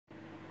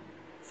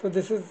So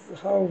this is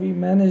how we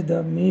manage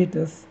the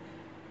meatus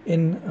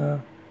in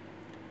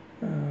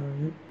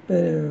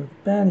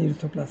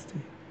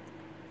panurethroplasty.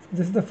 So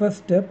this is the first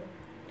step,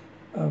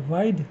 a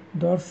wide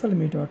dorsal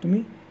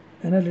meatotomy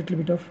and a little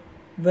bit of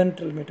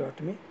ventral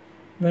meatotomy.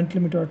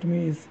 Ventral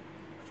meatotomy is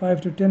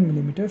 5 to 10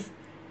 millimeters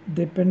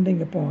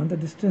depending upon the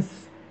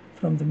distance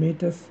from the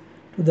meatus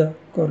to the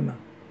corona.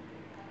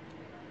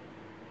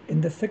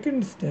 In the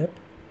second step,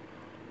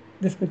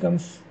 this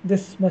becomes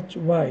this much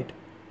wide.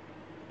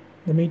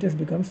 The meatus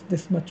becomes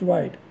this much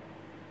wide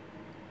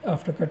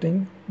after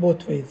cutting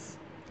both ways.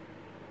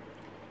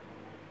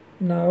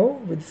 Now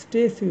with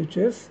stay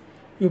sutures,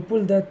 you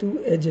pull the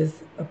two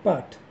edges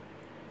apart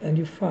and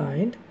you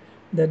find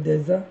that there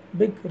is a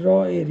big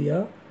raw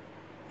area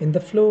in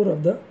the floor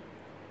of the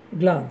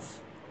glans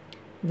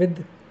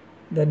with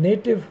the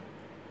native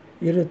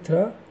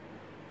urethra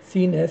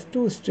seen as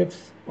two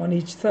strips on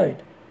each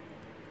side.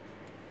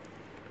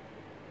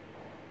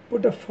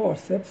 Put a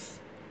forceps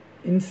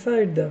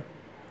inside the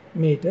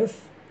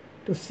meatus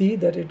to see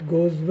that it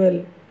goes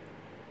well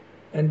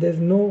and there is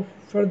no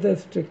further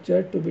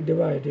stricture to be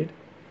divided.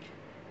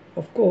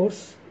 Of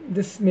course,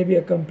 this may be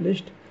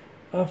accomplished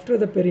after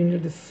the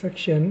perineal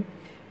dissection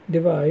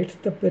divides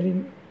the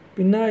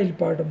penile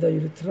part of the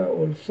urethra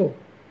also.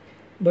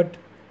 But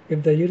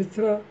if the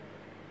urethra,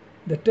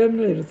 the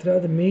terminal urethra,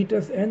 the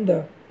meatus and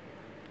the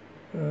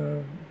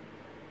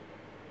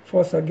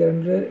fossa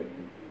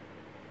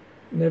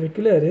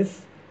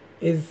navicularis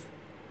is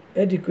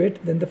adequate,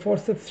 then the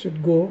forceps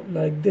should go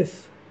like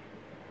this.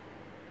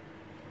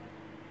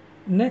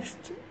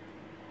 Next,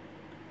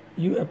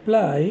 you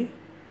apply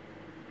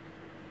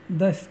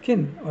the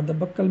skin or the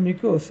buccal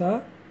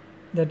mucosa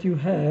that you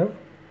have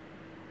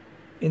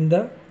in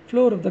the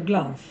floor of the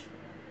glans.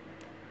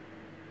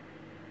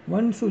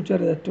 One suture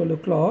is at 12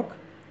 o'clock,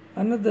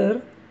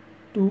 another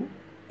to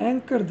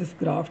anchor this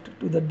graft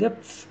to the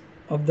depths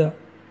of the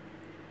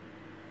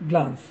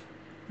glans.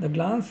 The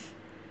glans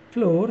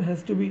floor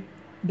has to be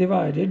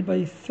divided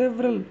by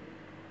several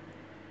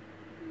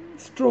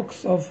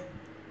strokes of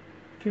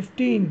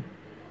 15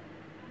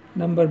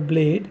 number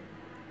blade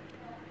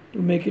to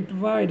make it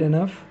wide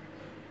enough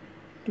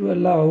to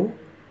allow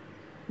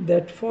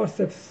that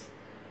forceps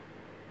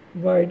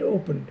wide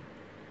opened.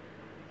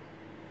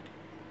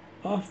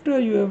 After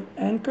you have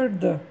anchored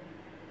the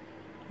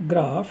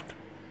graft,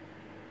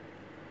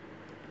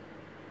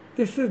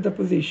 this is the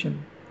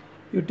position.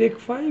 You take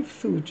 5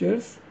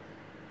 sutures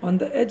on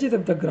the edges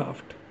of the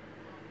graft.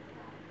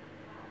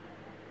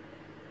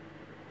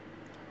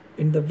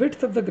 In the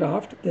width of the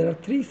graft, there are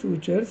 3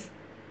 sutures,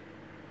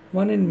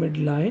 one in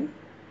midline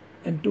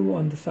and 2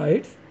 on the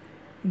sides.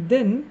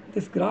 Then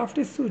this graft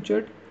is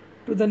sutured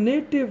to the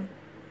native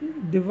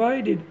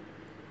divided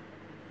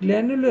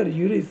glandular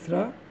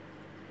urethra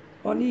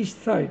on each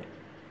side.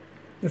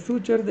 The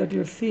suture that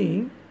you are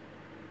seeing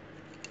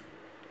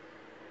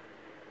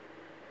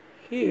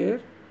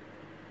here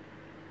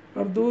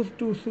are those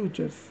 2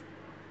 sutures.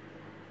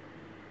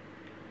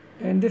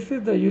 And this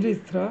is the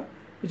urethra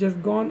which has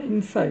gone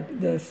inside,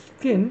 the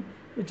skin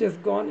which has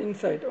gone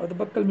inside, or the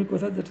buccal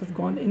mucosa that has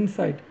gone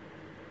inside.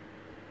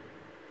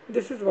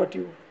 This is what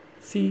you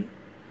see.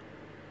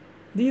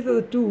 These are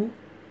the 2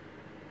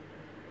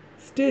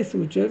 stay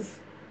sutures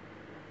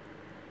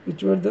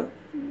which were the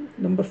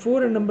number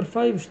 4 and number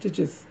 5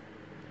 stitches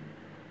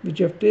which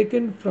you have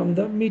taken from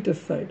the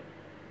meatus side.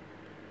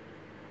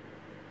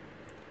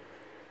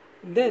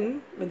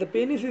 Then when the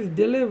penis is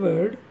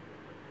delivered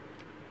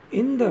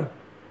in the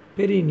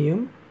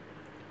perineum,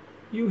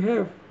 you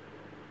have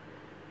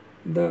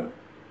the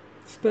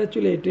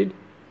spatulated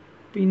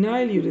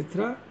penile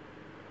urethra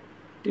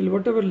till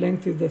whatever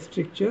length is the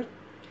stricture.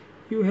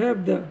 You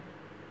have the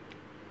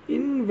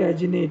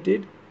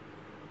invaginated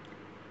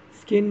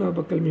skin or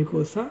buccal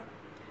mucosa,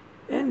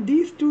 and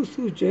these 2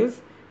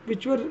 sutures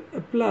which were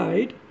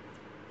applied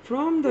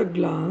from the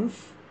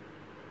glans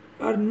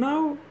are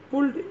now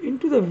pulled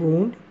into the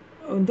wound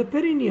on the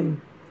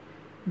perineum.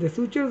 The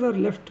sutures are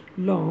left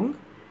long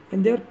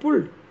and they are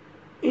pulled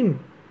in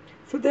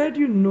so that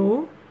you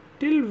know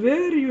till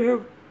where you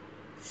have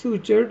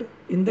sutured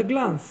in the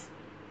glans.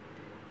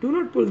 Do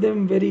not pull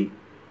them very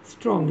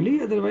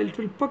strongly, otherwise it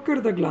will pucker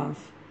the glans.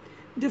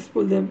 Just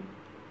pull them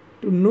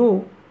to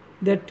know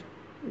that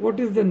what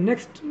is the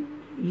next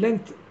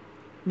length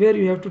where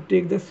you have to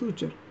take the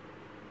suture.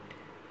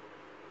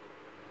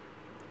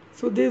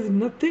 So there is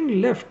nothing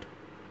left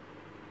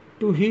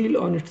to heal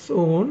on its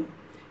own.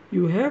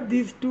 You have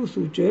these 2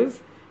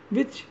 sutures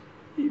which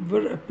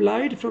were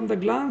applied from the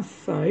glans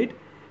side,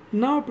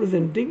 now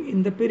presenting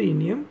in the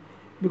perineum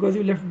because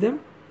you left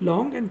them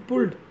long and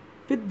pulled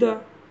with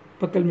the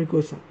buccal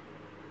mucosa.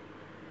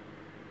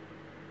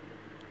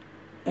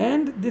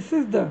 And this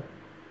is the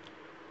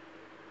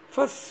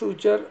first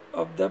suture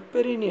of the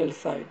perineal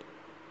side.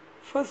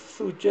 First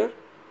suture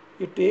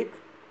you take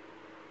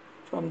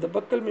from the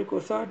buccal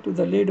mucosa to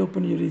the laid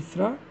open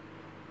urethra,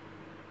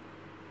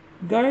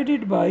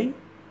 guided by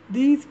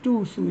these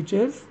 2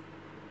 sutures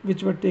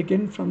which were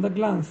taken from the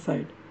glans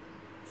side,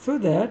 so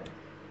that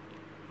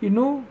you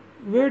know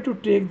where to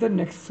take the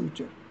next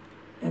suture.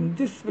 and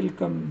this will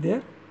come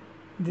there,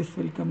 this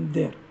will come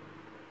there.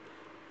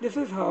 This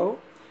is how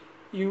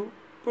you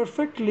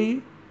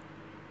perfectly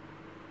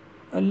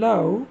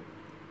allow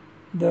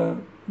the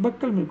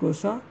buccal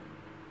mucosa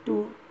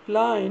to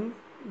line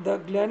the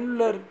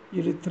glandular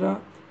urethra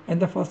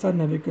and the fossa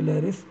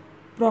navicularis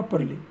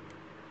properly.